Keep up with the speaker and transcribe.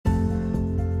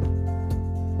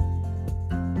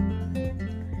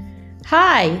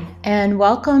Hi, and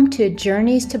welcome to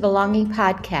Journeys to Belonging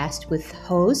podcast with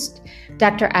host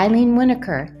Dr. Eileen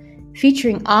Winokur,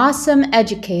 featuring awesome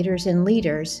educators and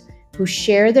leaders who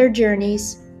share their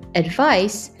journeys,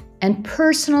 advice, and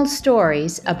personal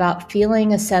stories about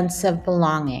feeling a sense of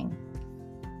belonging.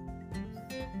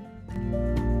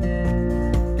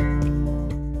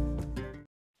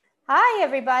 Hi,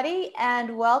 everybody,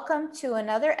 and welcome to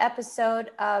another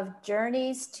episode of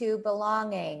Journeys to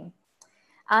Belonging.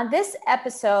 On this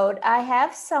episode, I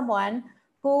have someone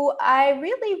who I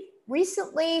really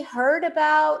recently heard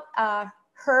about,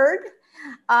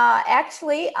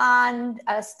 actually on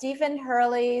Stephen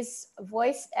Hurley's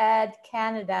Voice Ed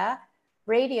Canada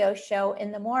radio show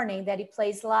in the morning that he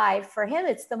plays live. For him,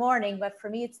 it's the morning, but for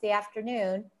me, it's the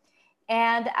afternoon.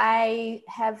 And I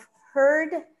have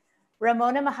heard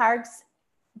Ramona Maharg's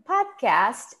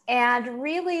podcast and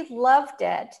really loved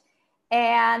it.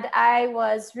 And I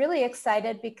was really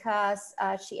excited because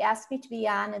she asked me to be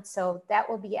on. And so that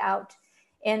will be out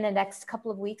in the next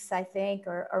couple of weeks, I think,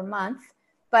 or month.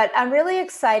 But I'm really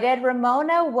excited.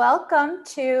 Ramona, welcome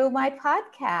to my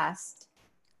podcast.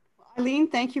 Eileen,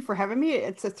 thank you for having me.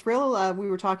 It's a thrill. We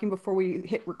were talking before we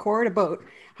hit record about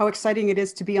how exciting it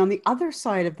is to be on the other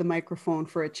side of the microphone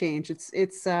for a change.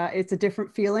 It's a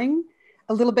different feeling,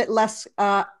 a little bit less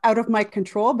out of my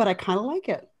control, but I kind of like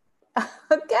it.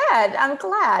 Good. I'm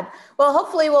glad. Well,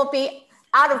 hopefully it won't be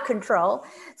out of control.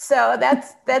 So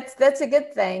that's a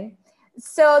good thing.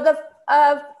 So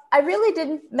I really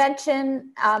didn't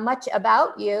mention much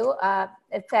about you.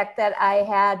 In fact, that I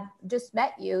had just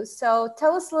met you. So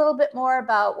tell us a little bit more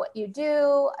about what you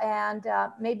do and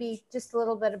maybe just a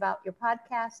little bit about your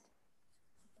podcast.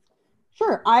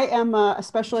 Sure. I am a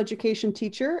special education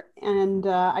teacher and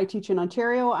I teach in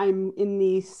Ontario. I'm in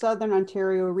the Southern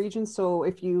Ontario region. So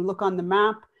if you look on the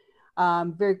map,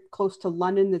 very close to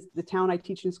London, the town I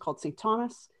teach in is called St.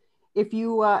 Thomas. If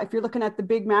you're looking at the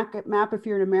big map, if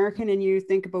you're an American and you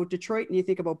think about Detroit and you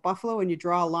think about Buffalo and you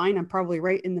draw a line, I'm probably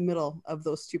right in the middle of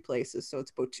those two places. So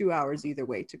it's about 2 hours either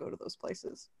way to go to those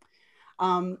places.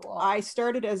 Cool. I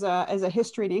started as a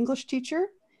history and English teacher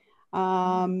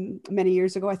many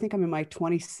years ago. I think I'm in my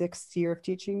 26th year of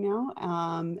teaching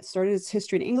now. Started as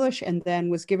history and English and then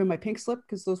was given my pink slip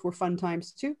because those were fun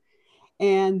times too.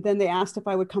 And then they asked if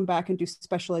I would come back and do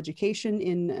special education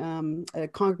in a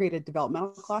congregated developmental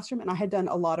classroom. And I had done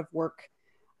a lot of work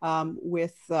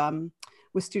with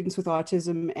students with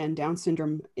autism and Down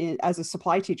syndrome as a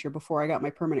supply teacher before I got my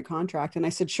permanent contract. And I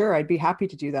said, sure, I'd be happy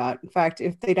to do that. In fact,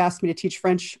 if they'd asked me to teach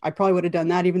French, I probably would have done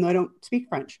that, even though I don't speak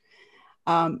French.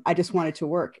 I just wanted to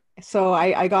work. So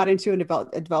I got into a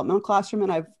developmental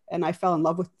classroom and I fell in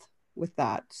love with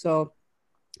that. So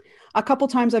a couple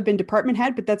times I've been department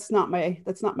head, but that's not my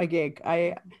gig.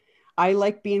 I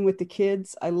like being with the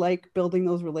kids. I like building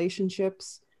those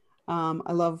relationships.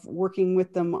 I love working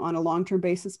with them on a long-term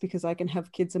basis because I can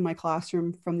have kids in my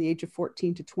classroom from the age of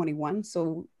 14 to 21.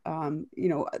 So,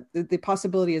 the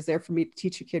possibility is there for me to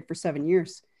teach a kid for 7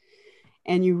 years.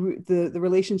 And the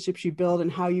relationships you build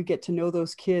and how you get to know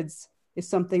those kids is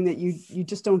something that you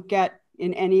just don't get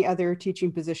in any other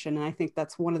teaching position. And I think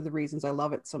that's one of the reasons I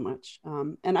love it so much.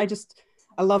 And I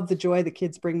love the joy the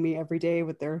kids bring me every day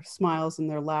with their smiles and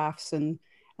their laughs and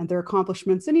their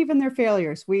accomplishments and even their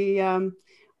failures.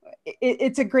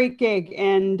 It's a great gig.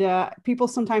 And people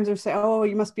sometimes are saying, oh,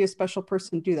 you must be a special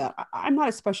person to do that. I'm not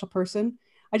a special person.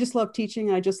 I just love teaching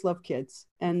and I just love kids.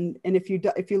 And if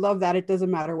you love that, it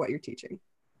doesn't matter what you're teaching.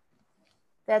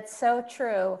 That's so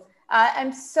true.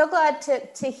 I'm so glad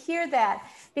to hear that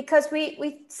because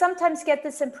we sometimes get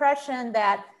this impression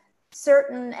that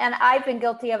certain, and I've been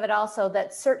guilty of it also,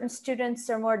 that certain students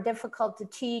are more difficult to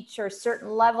teach or certain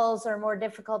levels are more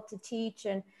difficult to teach.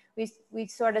 And we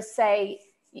sort of say,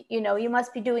 you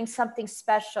must be doing something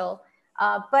special.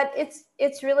 But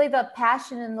it's really the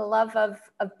passion and the love of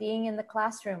being in the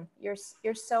classroom.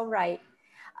 You're so right.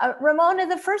 Ramona,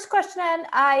 the first question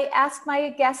I ask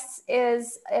my guests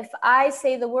is if I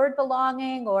say the word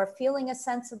belonging or feeling a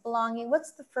sense of belonging,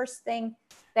 what's the first thing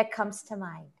that comes to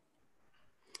mind?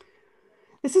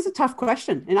 This is a tough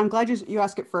question, and I'm glad you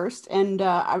asked it first. And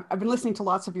I've been listening to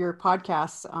lots of your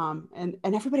podcasts, and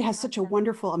everybody has such a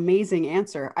wonderful, amazing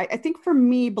answer. I think for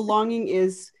me, belonging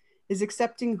is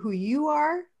accepting who you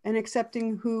are and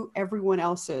accepting who everyone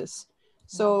else is.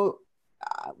 So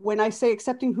when I say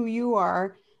accepting who you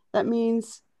are, that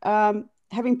means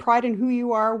having pride in who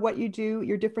you are, what you do,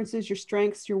 your differences, your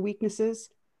strengths, your weaknesses.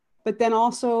 But then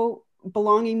also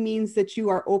belonging means that you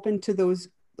are open to those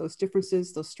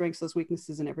differences, those strengths, those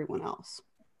weaknesses in everyone else.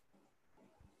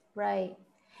 Right.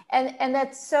 And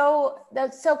that so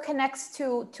connects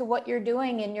to what you're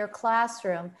doing in your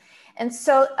classroom. And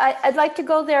so I'd like to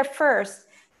go there first.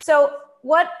 So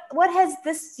what has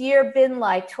this year been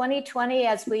like, 2020,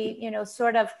 as we,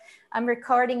 sort of, I'm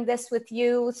recording this with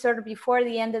you sort of before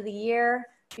the end of the year,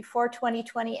 before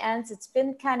 2020 ends. It's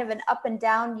been kind of an up and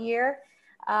down year,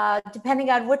 depending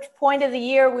on which point of the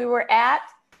year we were at.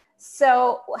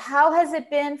 So how has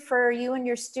it been for you and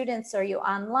your students? Are you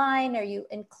online? Are you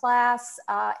in class?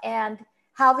 And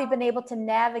how have you been able to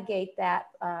navigate that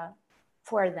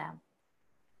for them?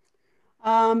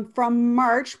 From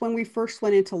March, when we first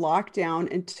went into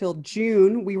lockdown, until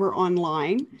June, we were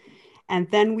online. And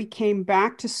then we came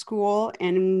back to school,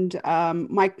 and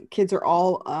my kids are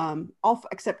all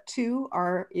except two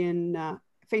are in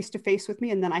face to face with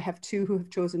me. And then I have two who have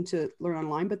chosen to learn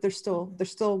online, but they still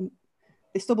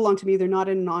belong to me. They're not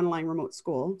in an online remote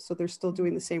school, so they're still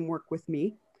doing the same work with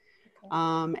me.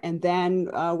 And then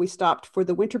we stopped for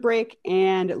the winter break,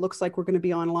 and it looks like we're going to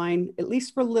be online at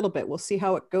least for a little bit. We'll see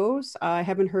how it goes. I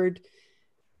haven't heard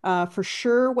for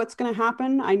sure what's going to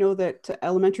happen. I know that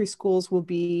elementary schools will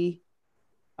be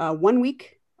 1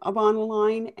 week of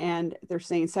online, and they're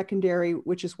saying secondary,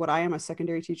 which is what I am, a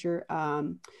secondary teacher,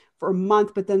 for a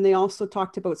month. But then they also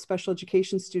talked about special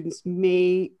education students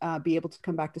may be able to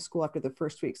come back to school after the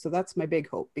first week. So that's my big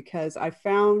hope, because I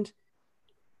found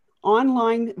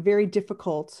online very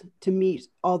difficult to meet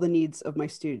all the needs of my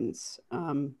students.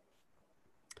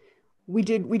 We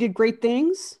did great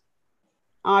things.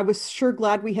 I was sure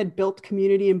glad we had built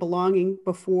community and belonging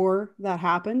before that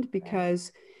happened,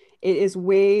 because it is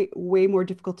way more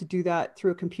difficult to do that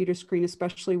through a computer screen,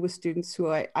 especially with students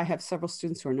who I have several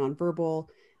students who are nonverbal,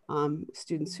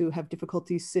 students who have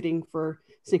difficulties sitting for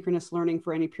synchronous learning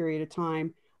for any period of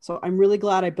time. So I'm really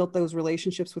glad I built those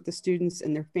relationships with the students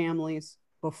and their families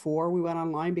before we went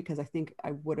online, because I think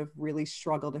I would have really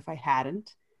struggled if I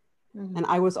hadn't. Mm-hmm. And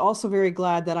I was also very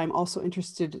glad that I'm also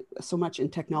interested so much in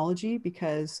technology,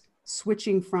 because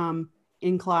switching from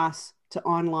in class to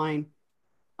online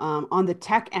on the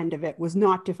tech end of it was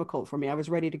not difficult for me. I was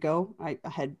ready to go. I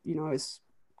had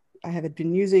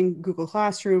been using Google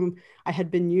Classroom. I had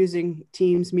been using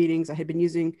Teams meetings. I had been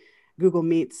using Google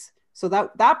Meets. So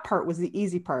that part was the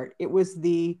easy part. It was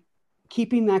the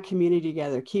keeping that community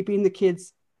together, keeping the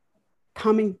kids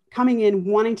coming in,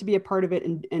 wanting to be a part of it,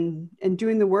 and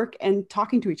doing the work and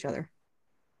talking to each other.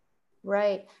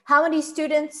 Right. How many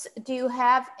students do you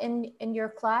have in your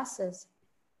classes?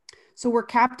 So we're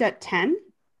capped at 10.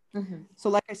 Mm-hmm. So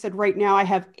like I said, right now I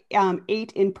have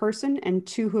 8 in person and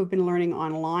 2 who have been learning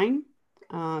online.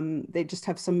 They just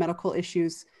have some medical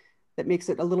issues that makes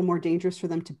it a little more dangerous for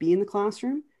them to be in the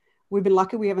classroom. We've been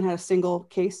lucky. We haven't had a single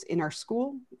case in our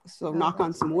school. So knock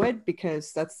on some wood,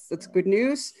 because that's good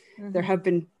news. Mm-hmm. There have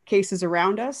been cases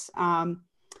around us.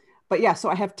 But yeah, so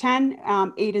I have 10,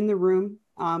 8 in the room,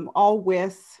 all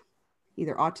with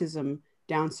either autism,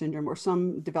 Down syndrome, or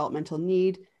some developmental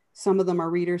need. Some of them are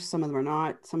readers, some of them are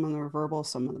not. Some of them are verbal,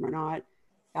 some of them are not.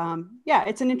 Yeah,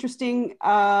 it's an interesting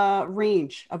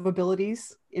range of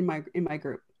abilities in my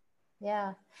group.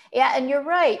 Yeah. And you're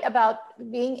right about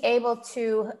being able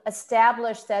to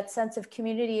establish that sense of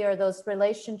community or those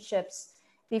relationships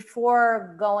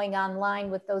before going online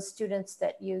with those students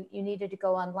that you needed to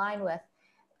go online with,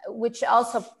 which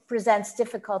also presents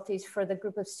difficulties for the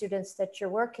group of students that you're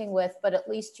working with, but at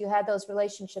least you had those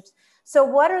relationships. So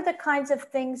what are the kinds of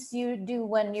things you do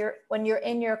when you're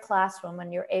in your classroom,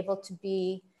 when you're able to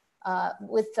be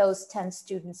with those 10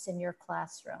 students in your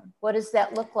classroom? What does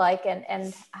that look like,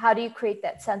 and how do you create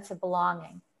that sense of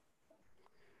belonging?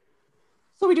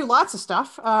 So we do lots of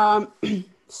stuff. A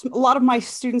lot of my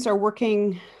students are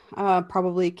working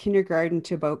probably kindergarten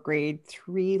to about grade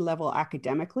 3 level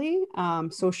academically.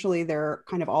 Socially, they're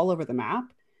kind of all over the map.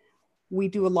 We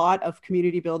do a lot of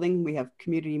community building. We have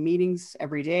community meetings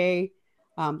every day,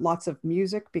 lots of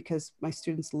music, because my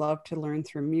students love to learn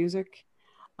through music.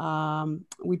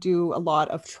 We do a lot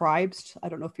of tribes. I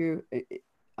don't know if you're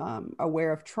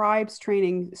aware of tribes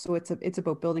training. So it's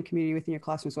about building community within your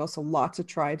classroom as well. So lots of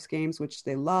tribes games, which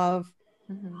they love.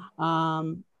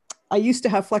 Mm-hmm. I used to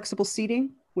have flexible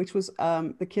seating, which was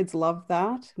the kids loved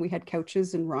that. We had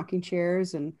couches and rocking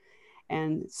chairs and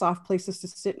soft places to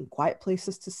sit and quiet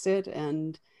places to sit.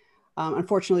 And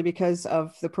unfortunately, because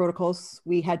of the protocols,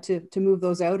 we had to move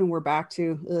those out, and we're back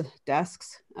to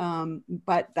desks.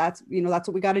 But that's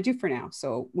what we got to do for now.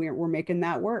 So we're making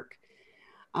that work.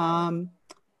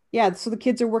 Yeah, so the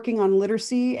kids are working on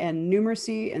literacy and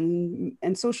numeracy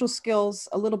and social skills,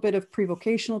 a little bit of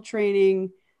pre-vocational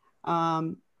training,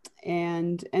 and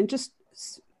just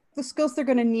the skills they're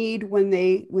going to need when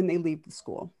they leave the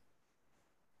school.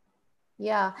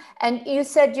 Yeah. And you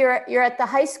said you're at the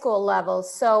high school level.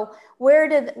 So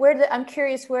I'm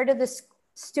curious, where do the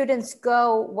students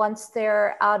go once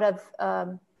they're out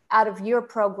of your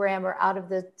program or out of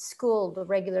the school, the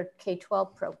regular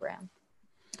K-12 program?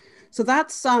 So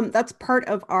that's part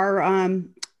of our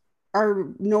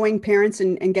knowing parents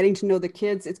and getting to know the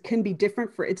kids. It can be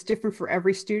it's different for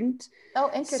every student. Oh,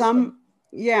 interesting. Some,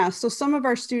 yeah. So some of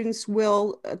our students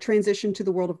will transition to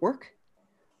the world of work,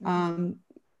 um,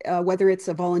 whether it's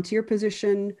a volunteer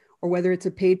position or whether it's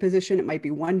a paid position. It might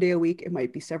be one day a week. It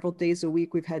might be several days a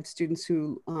week. We've had students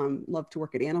who love to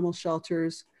work at animal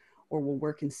shelters or will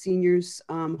work in seniors'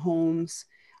 homes.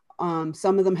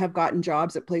 Some of them have gotten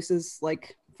jobs at places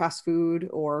like fast food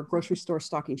or grocery store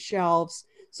stocking shelves.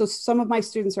 So some of my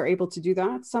students are able to do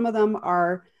that. Some of them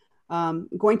are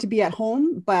going to be at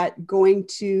home, but going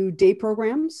to day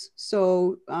programs.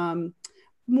 So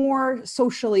more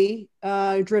socially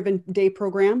driven day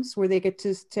programs where they get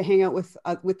to hang out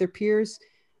with their peers.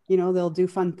 You know, they'll do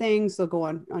fun things. They'll go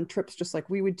on trips just like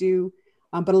we would do,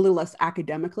 but a little less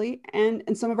academically.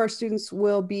 And some of our students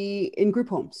will be in group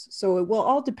homes. So it will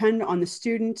all depend on the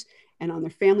student and on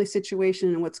their family situation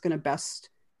and what's going to best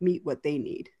meet what they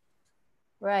need.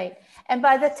 Right. And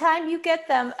by the time you get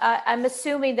them, I'm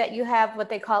assuming that you have what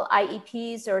they call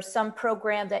IEPs or some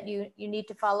program that you need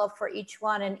to follow for each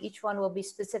one, and each one will be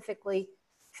specifically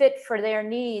fit for their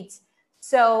needs.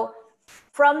 So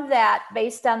from that,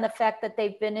 based on the fact that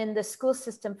they've been in the school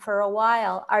system for a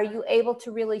while, are you able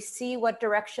to really see what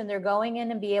direction they're going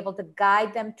in and be able to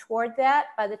guide them toward that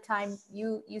by the time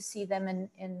you see them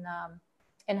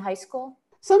in high school?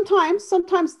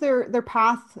 Sometimes their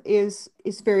path is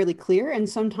fairly clear, and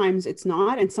sometimes it's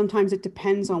not, and sometimes it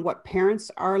depends on what parents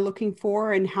are looking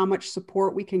for and how much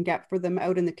support we can get for them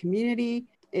out in the community.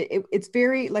 It's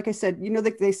very, like I said, you know,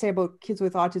 like they say about kids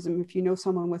with autism, if you know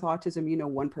someone with autism, you know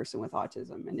one person with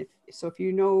autism. And if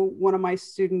you know one of my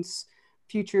students'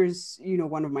 futures, you know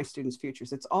one of my students'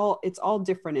 futures. It's all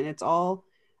different, and it's all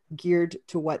geared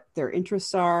to what their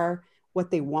interests are, what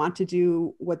they want to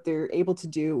do, what they're able to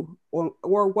do,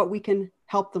 or what we can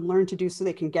help them learn to do so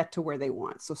they can get to where they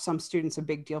want. So some students, a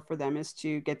big deal for them is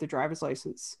to get their driver's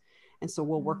license. And so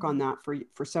we'll work on that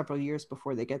for several years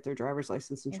before they get their driver's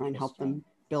license and try and help them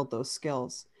build those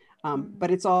skills. But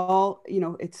it's all, you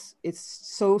know, it's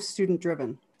so student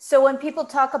driven. So when people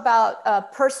talk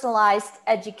about personalized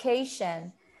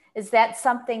education, is that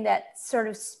something that sort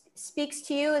of speaks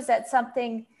to you? Is that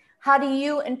something, how do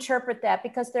you interpret that?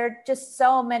 Because there are just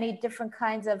so many different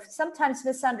kinds of sometimes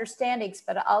misunderstandings,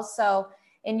 but also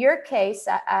in your case,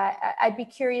 I'd be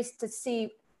curious to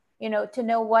see, you know, to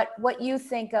know what you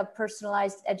think of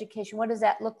personalized education. What does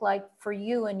that look like for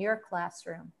you in your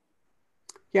classroom?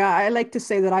 Yeah, I like to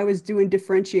say that I was doing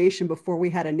differentiation before we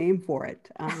had a name for it.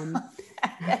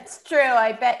 That's true.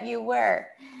 I bet you were.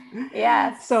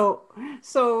 Yes.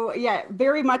 So yeah,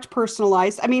 very much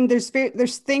personalized. I mean, there's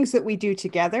things that we do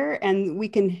together, and we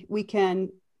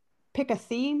can pick a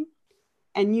theme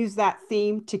and use that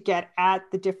theme to get at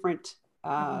the different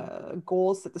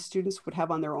goals that the students would have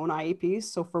on their own IEPs.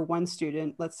 So for one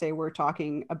student, let's say we're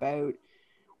talking about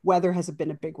weather has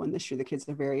been a big one this year. The kids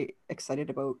are very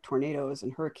excited about tornadoes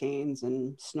and hurricanes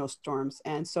and snowstorms.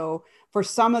 And so for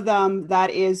some of them, that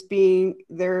is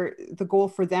the goal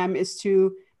for them is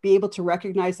to be able to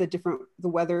recognize the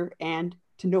weather and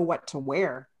to know what to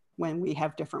wear when we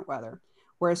have different weather.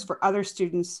 Whereas for other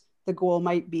students, the goal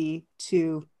might be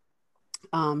to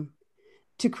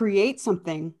create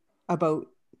something about,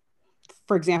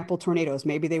 for example, tornadoes.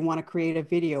 Maybe they want to create a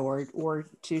video or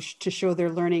to show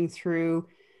their learning through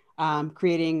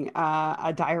creating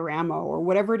a diorama or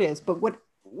whatever it is. But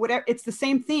whatever, it's the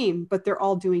same theme, but they're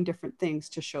all doing different things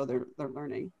to show their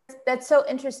learning. That's so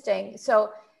interesting.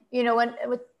 So, you know, when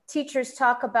teachers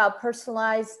talk about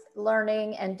personalized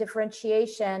learning and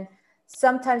differentiation,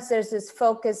 sometimes there's this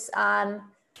focus on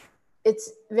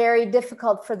it's very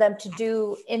difficult for them to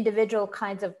do individual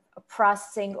kinds of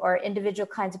processing or individual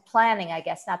kinds of planning, I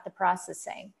guess, not the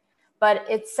processing. But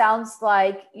it sounds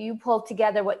like you pull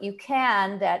together what you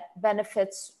can that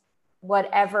benefits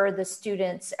whatever the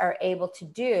students are able to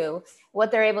do,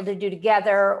 what they're able to do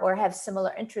together or have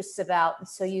similar interests about. And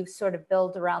so you sort of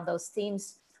build around those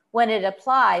themes when it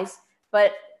applies.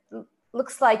 But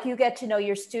looks like you get to know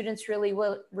your students really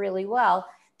well.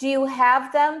 Do you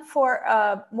have them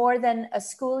for more than a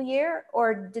school year,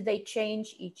 or do they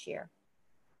change each year?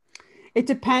 It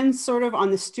depends sort of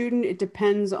on the student. It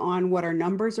depends on what our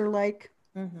numbers are like.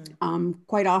 Mm-hmm.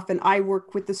 Quite often I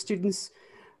work with the students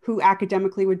who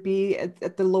academically would be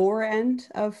at the lower end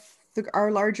of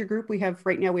our larger group.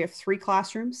 Right now we have 3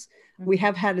 classrooms. Mm-hmm. We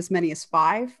have had as many as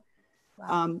 5.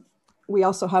 Wow. We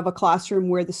also have a classroom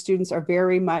where the students are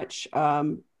very much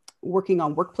working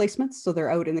on work placements. So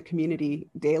they're out in the community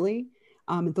daily.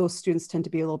 And those students tend to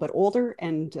be a little bit older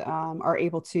and are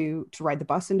able to ride the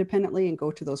bus independently and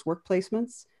go to those work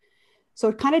placements. So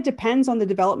it kind of depends on the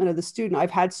development of the student. I've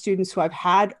had students who I've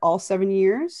had all 7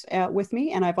 years with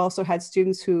me, and I've also had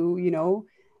students who, you know,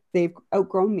 they've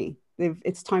outgrown me.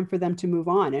 It's time for them to move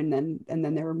on, and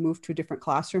then they're moved to a different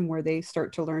classroom where they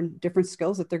start to learn different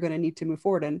skills that they're going to need to move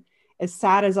forward. And as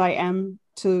sad as I am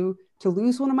to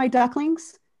lose one of my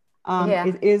ducklings,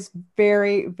 it is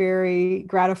very, very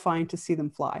gratifying to see them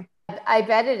fly. I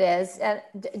bet it is.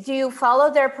 Do you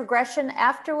follow their progression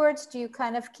afterwards? Do you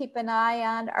kind of keep an eye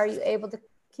on, are you able to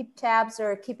keep tabs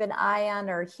or keep an eye on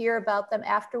or hear about them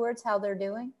afterwards, how they're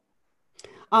doing?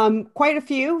 Quite a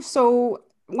few. So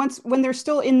when they're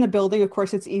still in the building, of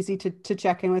course, it's easy to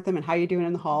check in with them and how you doing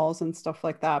in the halls and stuff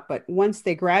like that. But once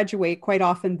they graduate, quite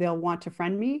often they'll want to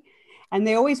friend me. And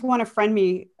they always want to friend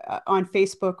me on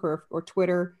Facebook or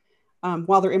Twitter.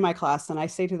 While they're in my class, and I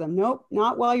say to them, nope,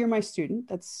 not while you're my student.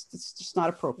 That's just not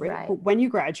appropriate. Right. But when you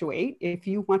graduate, if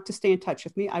you want to stay in touch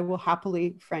with me, I will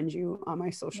happily friend you on my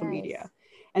social media.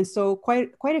 And so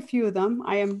quite a few of them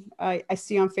I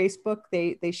see on Facebook.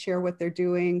 They share what they're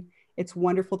doing. It's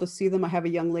wonderful to see them. I have a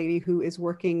young lady who is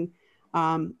working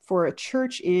for a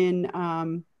church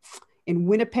in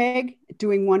Winnipeg,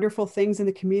 doing wonderful things in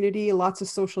the community, lots of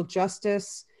social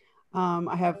justice.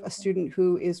 I have a student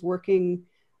who is working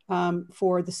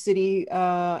for the city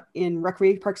in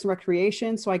Parks and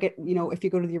Recreation. So I get, you know, if you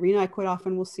go to the arena, I quite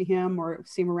often will see him or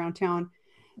see him around town.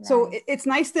 Nice. So it's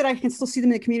nice that I can still see them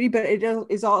in the community, but it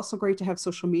is also great to have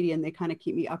social media and they kind of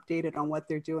keep me updated on what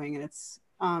they're doing. And it's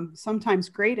sometimes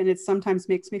great. And it sometimes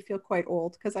makes me feel quite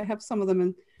old because I have some of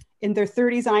them in their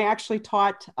 30s. And I actually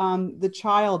taught the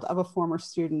child of a former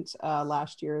student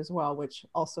last year as well, which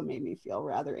also made me feel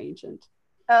rather ancient.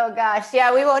 Oh gosh,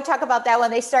 yeah, we won't talk about that when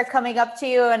they start coming up to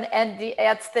you and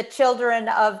it's the children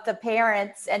of the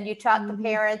parents and you taught the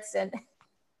parents and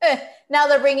now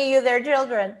they're bringing you their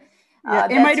children. Yeah,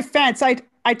 in my defense,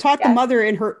 I taught the mother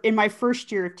in my first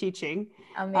year of teaching.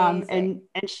 Amazing.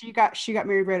 And she got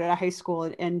married right out of high school,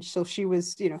 and so she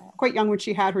was, you know, quite young when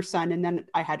she had her son, and then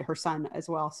I had her son as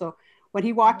well. So when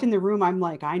he walked in the room, I'm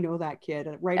like, I know that kid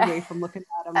right away from looking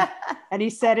at him. And he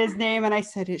said his name, and I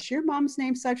said, is your mom's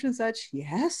name such and such?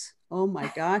 Yes. Oh my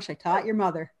gosh, I taught your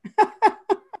mother.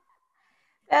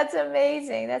 That's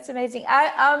amazing. That's amazing.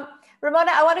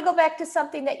 Ramona, I want to go back to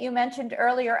something that you mentioned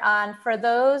earlier on. For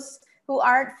those who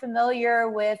aren't familiar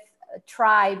with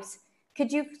tribes,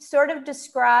 could you sort of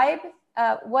describe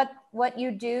what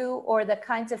you do or the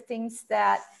kinds of things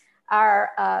that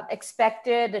are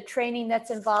expected, the training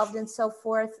that's involved and so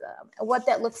forth, what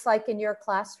that looks like in your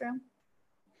classroom?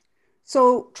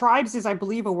 So tribes is, I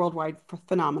believe, a worldwide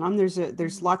phenomenon.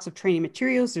 There's lots of training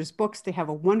materials, there's books, they have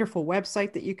a wonderful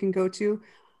website that you can go to.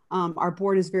 Our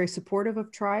board is very supportive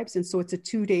of tribes. And so it's a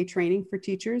 2-day training for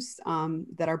teachers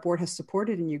that our board has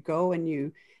supported, and you go and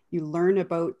you learn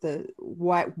about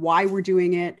why we're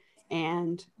doing it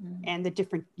and the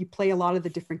different, you play a lot of the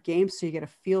different games. So you get a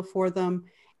feel for them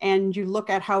and you look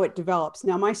at how it develops.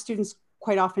 Now, my students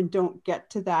quite often don't get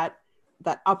to that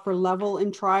upper level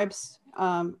in tribes.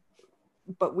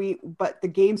 But the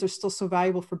games are still so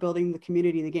valuable for building the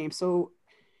community in the game. So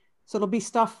it'll be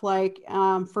stuff like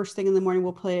first thing in the morning,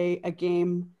 we'll play a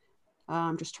game.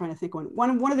 I'm just trying to think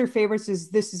one of their favorites is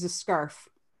This Is a Scarf.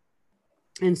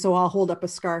 And so I'll hold up a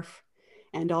scarf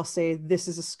and I'll say, this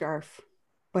is a scarf,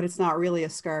 but it's not really a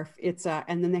scarf.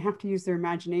 And then they have to use their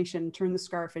imagination and turn the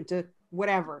scarf into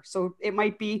whatever. So it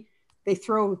might be, they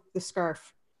throw the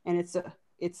scarf and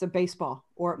it's a baseball,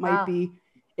 or it might be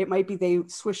they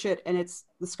swish it and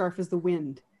the scarf is the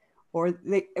wind, or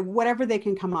whatever they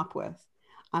can come up with.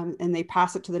 And they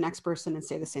pass it to the next person and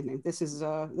say the same thing. This is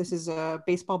a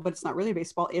baseball, but it's not really a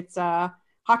baseball. It's a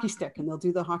hockey stick, and they'll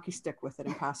do the hockey stick with it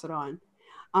and pass it on.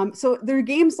 So there are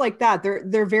games like that.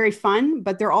 They're very fun,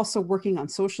 but they're also working on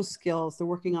social skills. They're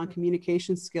working on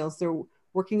communication skills. They're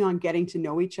working on getting to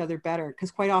know each other better,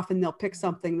 because quite often they'll pick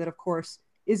something that, of course,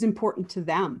 is important to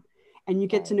them. And you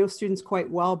get to know students quite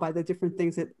well by the different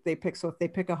things that they pick. So if they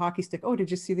pick a hockey stick, oh,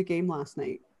 did you see the game last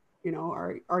night? You know,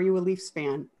 are you a Leafs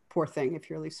fan? Poor thing if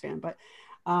you're a Leafs fan, but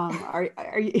are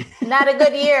you not a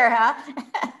good year, huh?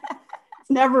 It's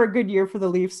never a good year for the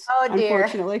Leafs,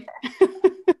 unfortunately.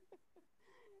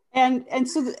 And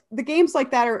so the games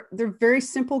like that they're very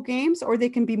simple games, or they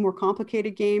can be more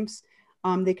complicated games.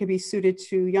 They can be suited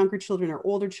to younger children or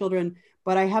older children,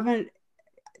 but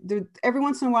every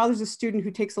once in a while there's a student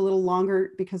who takes a little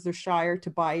longer because they're shyer to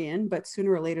buy in, but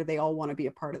sooner or later they all want to be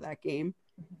a part of that game.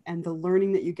 And the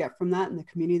learning that you get from that and the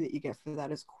community that you get for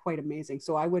that is quite amazing.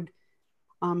 So I would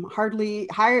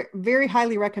very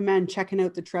highly recommend checking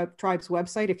out the tribe's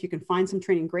website. If you can find some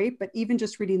training, great. But even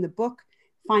just reading the book,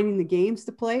 finding the games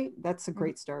to play, that's a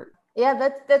great start. Yeah,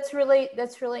 that's really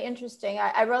interesting.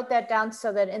 I wrote that down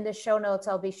so that in the show notes,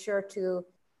 I'll be sure to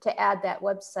add that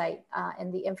website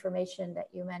and the information that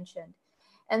you mentioned.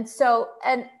 And so,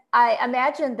 and I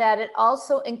imagine that it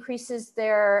also increases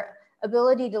their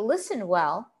ability to listen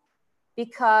well,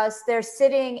 because they're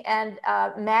sitting and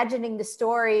imagining the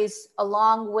stories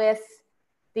along with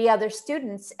the other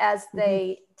students as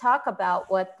they talk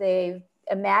about what they've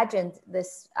imagined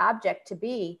this object to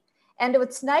be. And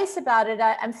what's nice about it,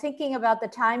 I'm thinking about the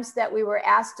times that we were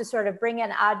asked to sort of bring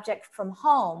an object from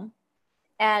home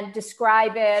and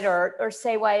describe it or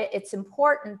say why it's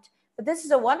important. But this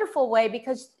is a wonderful way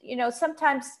because, you know,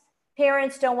 sometimes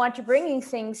parents don't want you bringing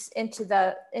things into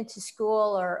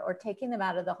school or taking them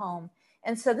out of the home.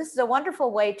 And so this is a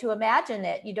wonderful way to imagine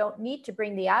it. You don't need to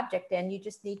bring the object in, you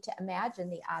just need to imagine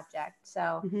the object.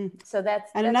 So, so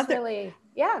that's really,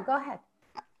 yeah, go ahead.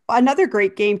 Another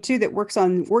great game too that works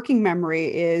on working memory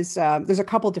is there's a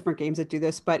couple different games that do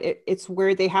this, but it's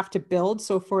where they have to build.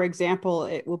 So for example,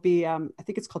 it will be, I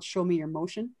think it's called Show Me Your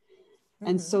Motion.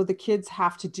 And so the kids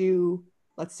have to do,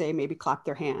 let's say maybe clap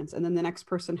their hands. And then the next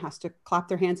person has to clap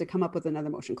their hands and come up with another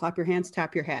motion. Clap your hands,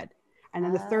 tap your head. And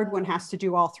then the third one has to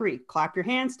do all three. Clap your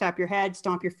hands, tap your head,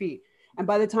 stomp your feet. And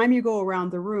by the time you go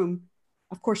around the room,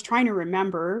 of course, trying to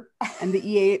remember, and the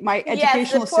EA, my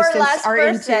educational assistants are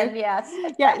into,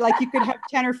 yeah, like you could have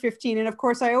 10 or 15. And of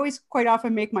course, I always quite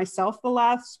often make myself the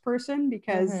last person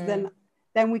because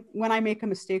then when I make a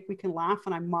mistake, we can laugh,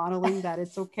 and I'm modeling that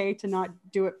it's okay to not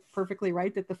do it perfectly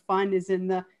right, that the fun is in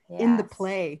the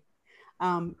play.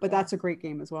 But that's a great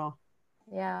game as well.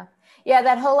 Yeah. Yeah.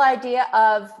 That whole idea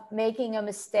of making a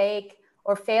mistake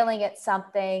or failing at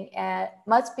something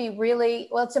must be really,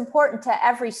 well, it's important to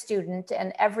every student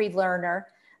and every learner,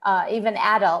 even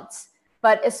adults,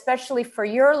 but especially for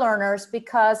your learners,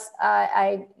 because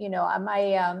my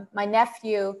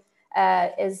nephew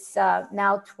is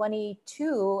now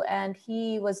 22, and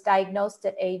he was diagnosed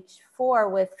at age 4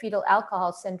 with fetal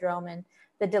alcohol syndrome and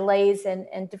the delays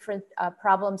and different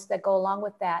problems that go along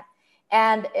with that.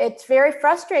 And it's very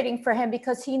frustrating for him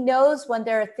because he knows when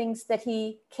there are things that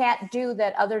he can't do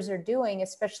that others are doing,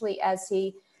 especially as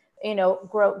he,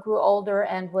 grew older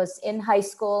and was in high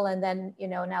school. And then,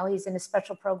 now he's in a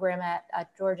special program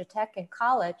at Georgia Tech in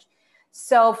college.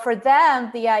 So for them,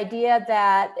 the idea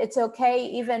that it's okay,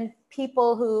 even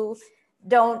people who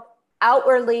don't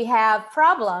outwardly have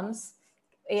problems,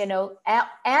 and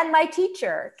my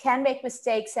teacher can make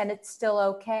mistakes and it's still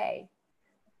okay.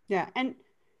 Yeah.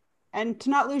 And to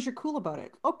not lose your cool about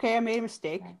it. Okay, I made a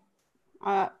mistake.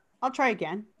 I'll try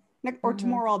again. Or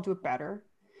tomorrow I'll do it better.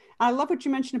 I love what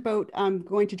you mentioned about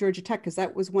going to Georgia Tech, because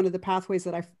that was one of the pathways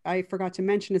that I forgot to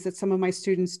mention, is that some of my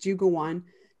students do go on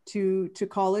to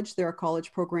college. There are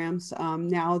college programs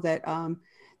now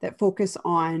that focus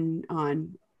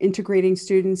on integrating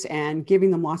students and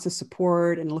giving them lots of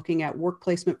support and looking at work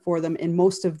placement for them in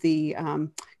most of the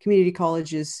community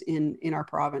colleges in our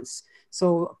province.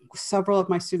 So several of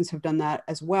my students have done that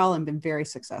as well and been very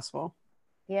successful.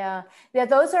 Yeah,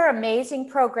 those are amazing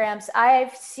programs.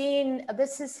 I've seen,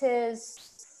 this is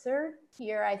his 3rd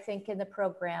year, I think, in the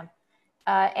program.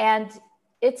 And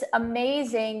it's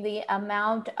amazing the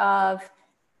amount of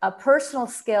personal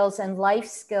skills and life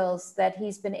skills that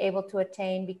he's been able to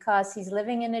attain, because he's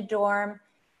living in a dorm,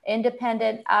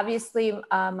 independent. Obviously,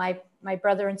 my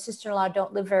brother and sister-in-law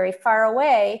don't live very far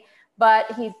away,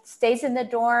 but he stays in the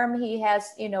dorm. He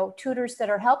has, tutors that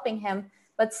are helping him,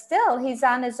 but still he's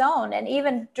on his own. And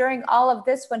even during all of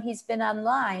this, when he's been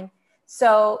online.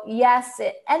 So yes,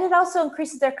 and it also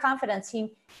increases their confidence.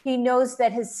 He knows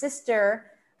that his sister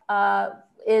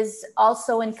is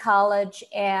also in college,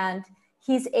 and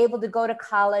he's able to go to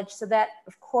college. So that,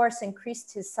 of course,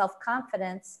 increased his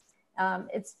self-confidence.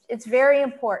 It's very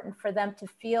important for them to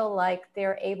feel like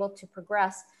they're able to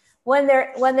progress. When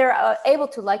they're able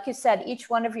to, like you said, each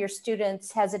one of your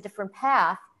students has a different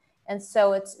path. And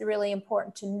so it's really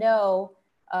important to know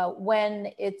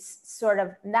when it's sort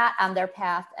of not on their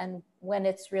path and when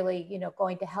it's really,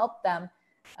 going to help them.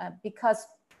 Because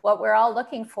what we're all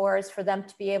looking for is for them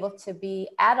to be able to be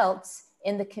adults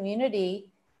in the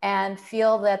community and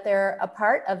feel that they're a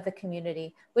part of the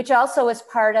community, which also is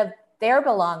part of their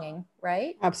belonging,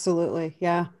 right? Absolutely.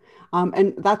 Yeah.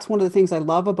 And that's one of the things I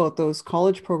love about those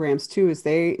college programs too, is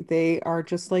they are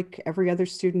just like every other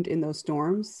student in those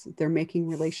dorms. They're making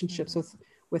relationships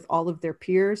with all of their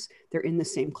peers. They're in the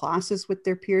same classes with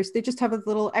their peers. They just have a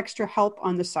little extra help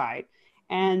on the side.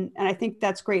 And I think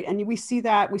that's great. And we see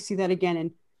that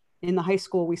again in the high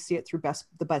school. We see it through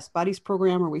the Best Buddies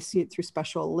program, or we see it through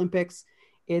Special Olympics.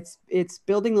 It's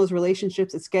building those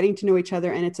relationships, it's getting to know each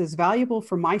other, and it's as valuable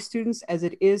for my students as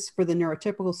it is for the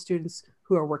neurotypical students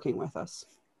who are working with us.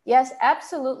 Yes,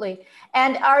 absolutely.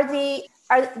 And are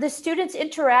the students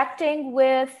interacting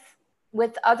with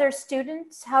other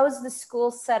students? How is the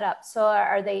school set up? So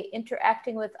are they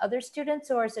interacting with other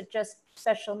students, or is it just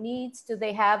special needs? Do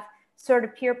they have sort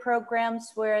of peer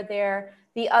programs where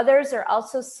the others are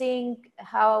also seeing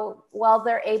how well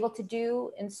they're able to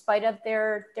do in spite of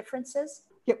their differences?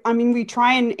 Yeah, I mean, we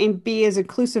try and be as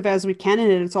inclusive as we can,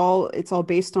 and it's all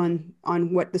based on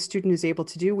what the student is able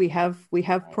to do. We have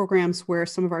programs where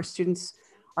some of our students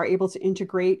are able to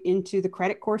integrate into the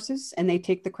credit courses, and they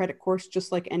take the credit course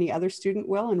just like any other student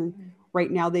will. And right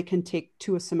now they can take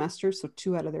 2 a semester, so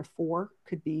 2 out of their 4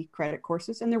 could be credit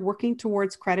courses, and they're working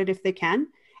towards credit if they can.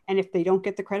 And if they don't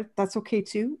get the credit, that's okay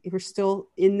too. If we're still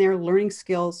in there learning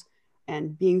skills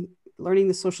and learning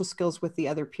the social skills with the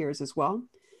other peers as well.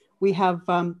 We have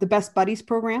the Best Buddies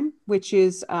program, which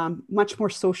is much more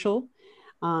social.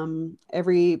 Say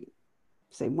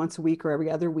once a week or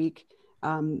every other week.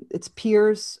 It's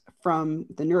peers from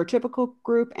the neurotypical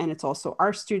group, and it's also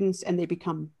our students, and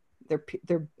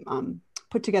they're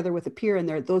put together with a peer, and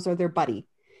those are their buddy,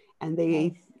 and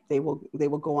they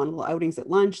will go on little outings at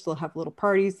lunch. They'll have little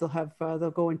parties.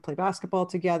 They'll go and play basketball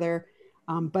together.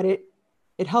 But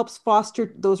it helps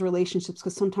foster those relationships,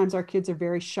 because sometimes our kids are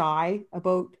very shy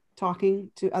about talking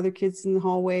to other kids in the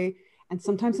hallway, and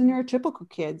sometimes the neurotypical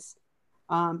kids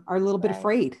are a little bit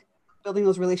afraid. Building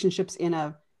those relationships in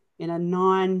a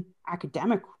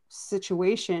non-academic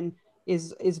situation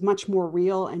is much more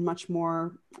real and much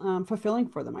more fulfilling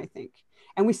for them, I think.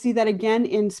 And we see that again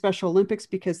in Special Olympics,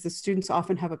 because the students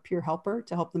often have a peer helper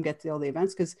to help them get to all the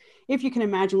events. Because if you can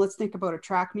imagine, let's think about a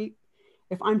track meet.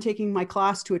 If I'm taking my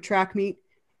class to a track meet,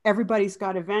 everybody's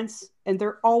got events and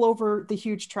they're all over the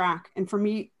huge track. And for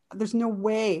me, there's no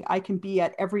way I can be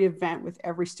at every event with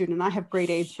every student. And I have grade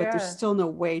 8, but there's still no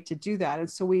way to do that.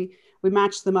 And so we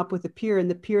match them up with a peer,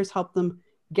 and the peers help them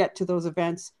get to those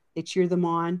events. They cheer them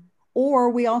on. Or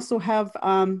we also have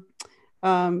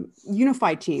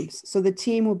unified teams. So the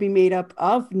team will be made up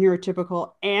of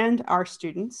neurotypical and our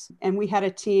students. And we had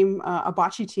a team, a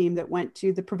bocce team, that went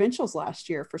to the provincials last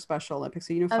year for Special Olympics,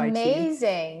 a unified team.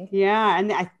 Amazing. Yeah.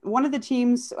 And one of the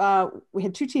teams, we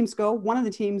had 2 teams go. One of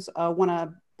the teams won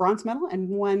a bronze medal, and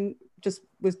one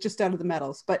was just out of the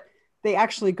medals. But they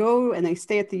actually go and they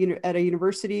stay at a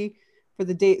university for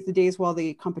the days while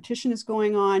the competition is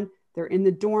going on. They're in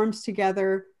the dorms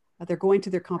together. They're going to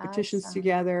their competitions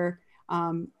together.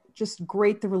 Just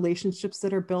great, the relationships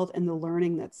that are built and the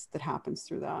learning that happens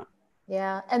through that.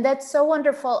 Yeah, and that's so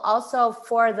wonderful also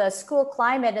for the school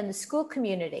climate and the school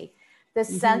community, the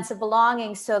sense of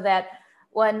belonging, so that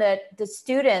when the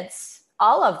students,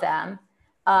 all of them,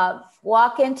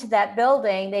 walk into that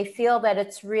building, they feel that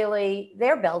it's really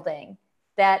their building,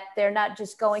 that they're not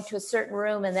just going to a certain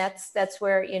room and that's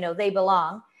where, they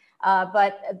belong.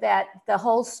 But that the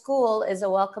whole school is a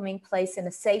welcoming place and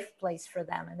a safe place for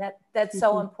them. And that's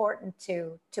so important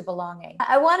to belonging.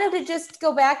 I wanted to just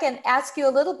go back and ask you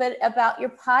a little bit about your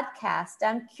podcast.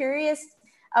 I'm curious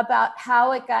about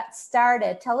how it got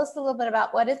started. Tell us a little bit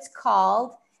about what it's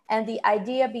called and the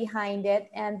idea behind it.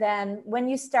 And then when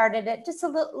you started it, just a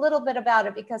little bit about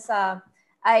it, because I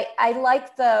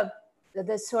like the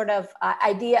sort of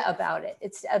idea about it.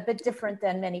 It's a bit different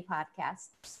than many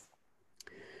podcasts.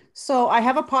 So I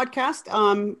have a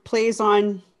podcast, plays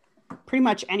on pretty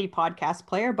much any podcast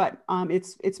player, but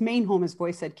its main home is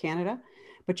VoiceEd Canada,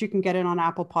 but you can get it on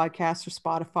Apple Podcasts or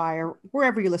Spotify or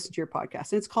wherever you listen to your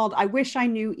podcast. And it's called I Wish I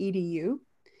Knew EDU.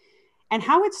 And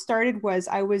how it started was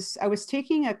I was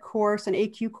taking a course, an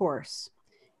AQ course,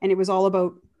 and it was all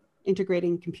about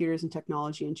integrating computers and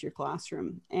technology into your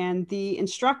classroom. And the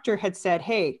instructor had said,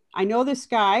 hey, I know this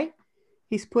guy.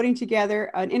 He's putting together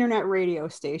an internet radio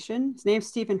station. His name's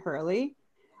Stephen Hurley.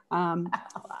 And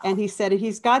he said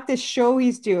he's got this show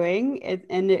he's doing,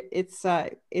 it's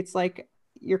like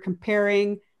you're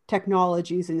comparing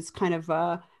technologies, and it's kind of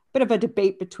a bit of a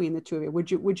debate between the two of you.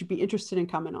 Would you be interested in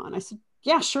coming on? I said,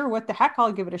 yeah, sure. What the heck?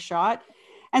 I'll give it a shot.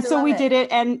 And so we did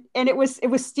it. And it was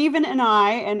Stephen and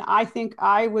I think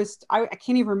I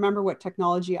can't even remember what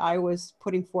technology I was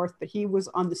putting forth, but he was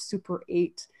on the Super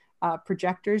 8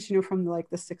 projectors, from like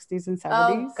the 60s and 70s.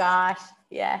 Oh gosh,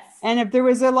 yes. And if there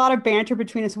was a lot of banter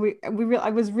between us,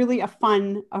 it was really a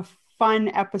fun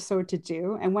episode to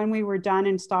do. And when we were done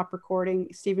and stopped recording,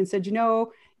 Stephen said,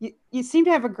 you seem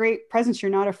to have a great presence. You're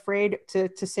not afraid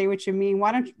to say what you mean.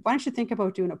 Why don't you think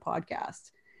about doing a podcast?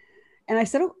 And I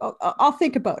said, oh, I'll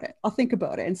think about it. I'll think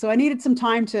about it. And so I needed some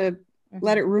time to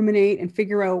let it ruminate and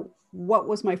figure out what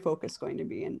was my focus going to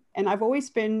be. And I've always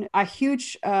been a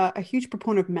huge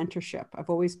proponent of mentorship. I've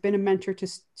always been a mentor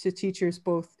to teachers,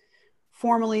 both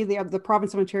formally. The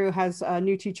province of Ontario has a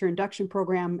new teacher induction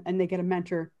program, and they get a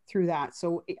mentor through that.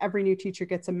 So every new teacher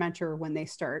gets a mentor when they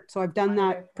start. So I've done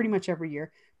that pretty much every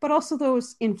year, but also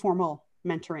those informal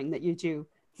mentoring that you do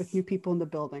with new people in the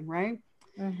building, right?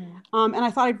 And I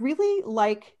thought I'd really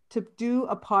like to do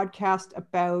a podcast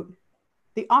about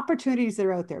the opportunities that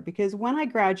are out there, because when I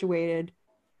graduated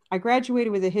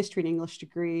with a history and English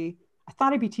degree. I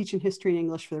thought I'd be teaching history and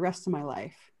English for the rest of my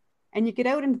life. And you get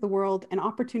out into the world and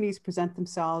opportunities present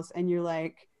themselves, and you're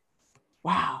like,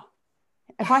 wow,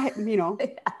 if I had,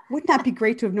 wouldn't that be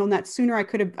great to have known that sooner? I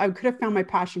could have found my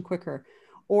passion quicker.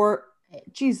 Or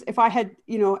geez, if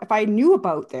I knew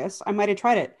about this, I might have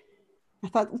tried it. I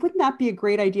thought, wouldn't that be a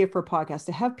great idea for a podcast,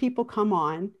 to have people come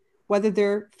on, whether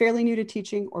they're fairly new to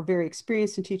teaching or very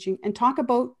experienced in teaching, and talk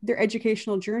about their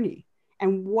educational journey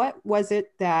and what were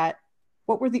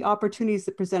the opportunities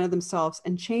that presented themselves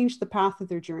and changed the path of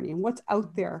their journey, and what's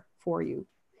out there for you.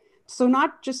 So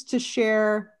not just to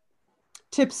share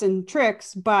tips and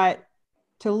tricks, but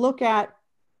to look at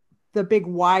the big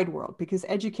wide world, because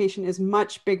education is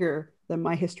much bigger than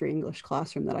my history English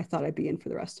classroom that I thought I'd be in for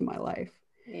the rest of my life.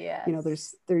 Yeah.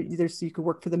 There's you could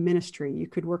work for the ministry, you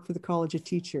could work for the College of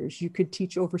Teachers, you could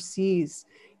teach overseas.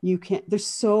 There's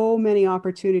so many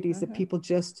opportunities that people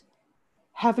just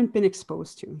haven't been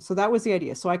exposed to. So that was the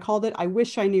idea. So I called it I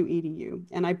Wish I Knew EDU.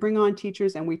 And I bring on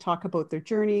teachers and we talk about their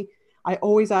journey. I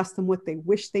always ask them what they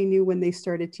wish they knew when they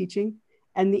started teaching.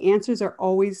 And the answers are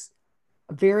always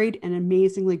varied and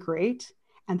amazingly great.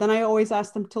 And then I always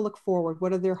ask them to look forward.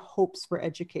 What are their hopes for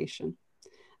education?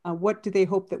 What do they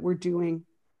hope that we're doing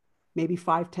maybe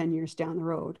 5-10 years down the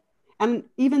road? And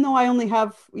even though I only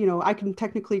have, I can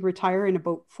technically retire in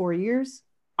about 4 years,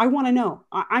 I want to know.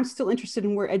 I'm still interested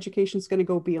in where education is going to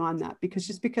go beyond that, because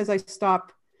just because I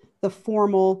stop the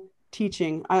formal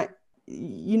teaching,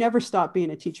 you never stop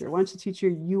being a teacher. Once a teacher,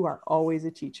 you are always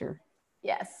a teacher.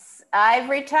 Yes, I've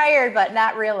retired, but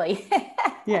not really.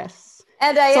 Yes.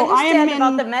 And I understand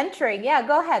about the mentoring. Yeah,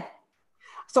 go ahead.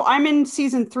 So I'm in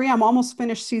season 3. I'm almost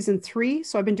finished season 3.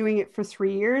 So I've been doing it for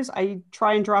 3 years. I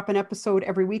try and drop an episode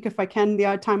every week if I can. The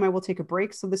odd time I will take a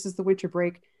break. So this is the winter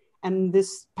break. And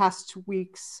this past 2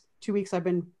 weeks, I've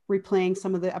been replaying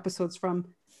some of the episodes from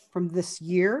this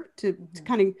year to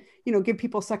kind of, give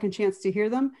people a second chance to hear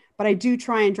them. But I do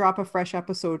try and drop a fresh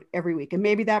episode every week. And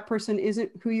maybe that person isn't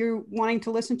who you're wanting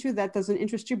to listen to. That doesn't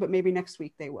interest you, but maybe next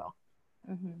week they will.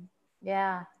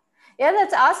 Yeah. Yeah,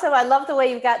 that's awesome. I love the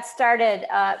way you got started.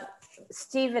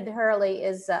 Stephen Hurley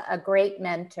is a great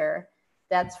mentor,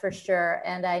 that's for sure.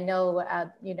 And I know,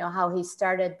 how he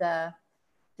started the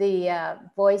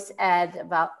voice ed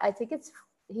about, I think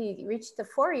he reached the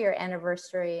 4-year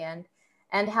anniversary,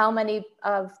 and how many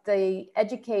of the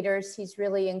educators he's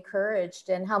really encouraged,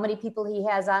 and how many people he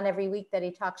has on every week that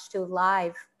he talks to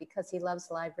live, because he loves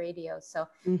live radio. So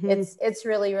it's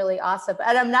really, really awesome.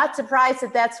 And I'm not surprised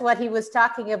that that's what he was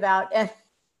talking about. And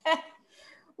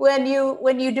when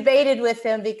you debated with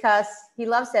him, because he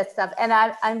loves that stuff. And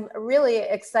I'm really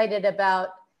excited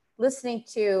about listening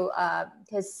to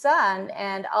his son,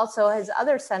 and also his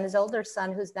other son, his older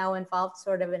son, who's now involved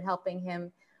sort of in helping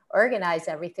him organize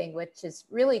everything, which is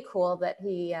really cool that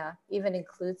he even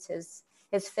includes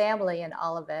his family in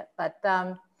all of it. But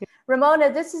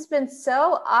Ramona, this has been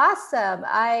so awesome.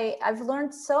 I've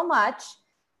learned so much,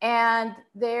 and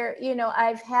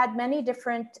I've had many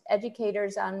different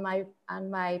educators on my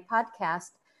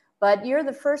podcast, but you're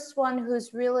the first one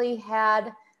who's really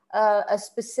had a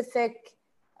specific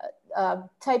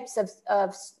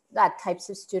not types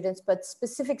of students, but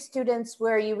specific students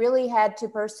where you really had to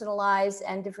personalize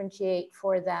and differentiate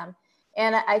for them.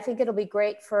 And I think it'll be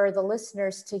great for the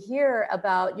listeners to hear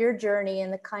about your journey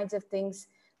and the kinds of things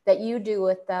that you do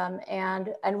with them, and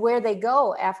where they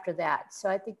go after that. So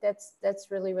I think that's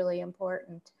really, really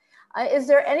important. Is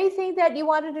there anything that you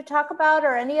wanted to talk about,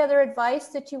 or any other advice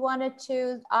that you wanted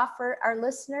to offer our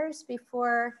listeners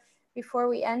before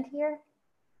we end here?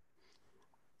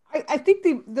 I think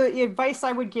the advice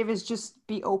I would give is just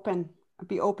be open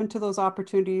to those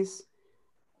opportunities.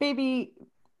 Maybe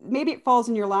it falls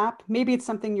in your lap. Maybe it's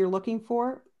something you're looking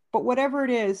for, but whatever it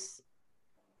is,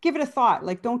 give it a thought.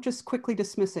 Like, don't just quickly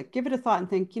dismiss it. Give it a thought and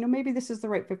think, maybe this is the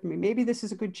right fit for me. Maybe this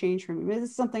is a good change for me. Maybe this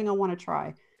is something I want to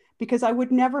try, because I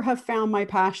would never have found my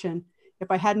passion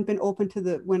if I hadn't been open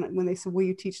to when they said, will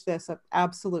you teach this?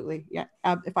 Absolutely. Yeah.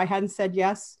 If I hadn't said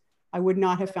yes, I would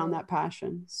not have found that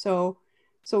passion. So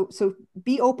So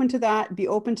be open to that, be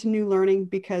open to new learning,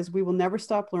 because we will never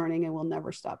stop learning and we'll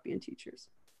never stop being teachers.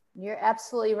 You're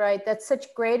absolutely right. That's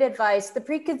such great advice. The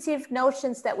preconceived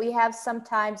notions that we have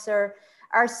sometimes are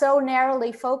so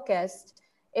narrowly focused.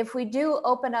 If we do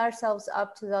open ourselves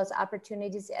up to those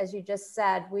opportunities, as you just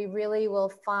said, we really will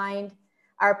find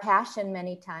our passion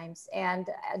many times. And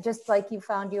just like you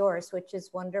found yours, which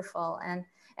is wonderful. And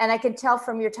I can tell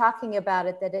from your talking about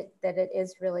it that it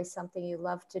is really something you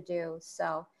love to do.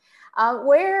 So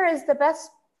where is the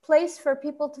best place for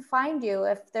people to find you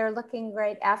if they're looking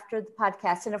right after the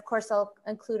podcast? And of course, I'll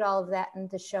include all of that in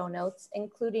the show notes,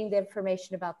 including the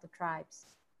information about the tribes.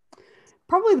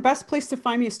 Probably the best place to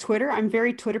find me is Twitter. I'm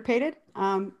very Twitter-pated.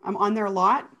 I'm on there a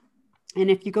lot. And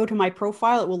if you go to my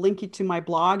profile, it will link you to my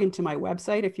blog and to my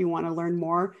website if you want to learn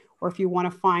more, or if you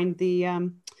want to find the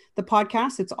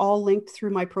podcast. It's all linked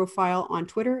through my profile on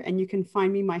Twitter. And you can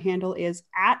find me. My handle is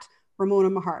at Ramona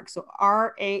Meharg. So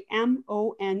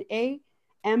RAMONA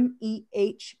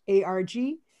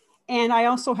And I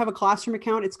also have a classroom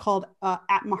account. It's called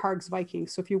at Meharg's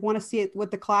Vikings. So if you want to see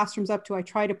what the classroom's up to, I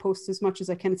try to post as much as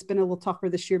I can. It's been a little tougher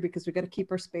this year because we've got to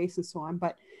keep our space and so on.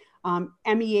 But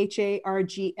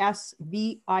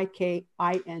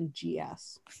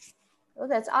MEHARGSVIKINGS. Oh,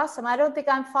 that's awesome. I don't think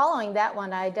I'm following that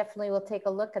one. I definitely will take a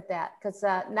look at that, because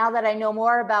now that I know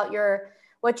more about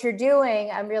what you're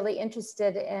doing, I'm really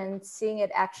interested in seeing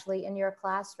it actually in your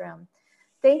classroom.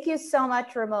 Thank you so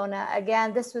much, Ramona.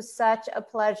 Again, this was such a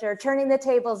pleasure turning the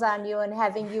tables on you and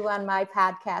having you on my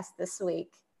podcast this week.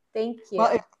 Thank you.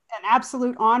 Well, it's an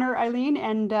absolute honor, Eileen,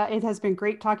 and it has been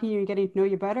great talking to you and getting to know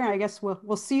you better. I guess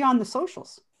we'll see you on the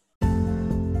socials.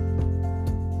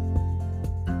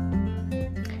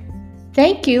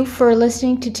 Thank you for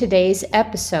listening to today's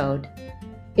episode.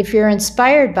 If you're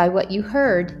inspired by what you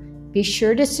heard, be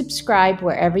sure to subscribe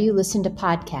wherever you listen to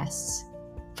podcasts.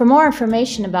 For more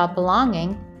information about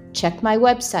belonging, check my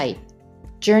website,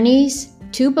 Journeys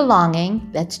to Belonging,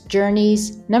 that's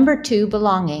Journeys2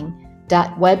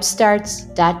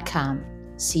 Belonging.webstarts.com.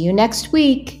 See you next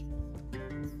week.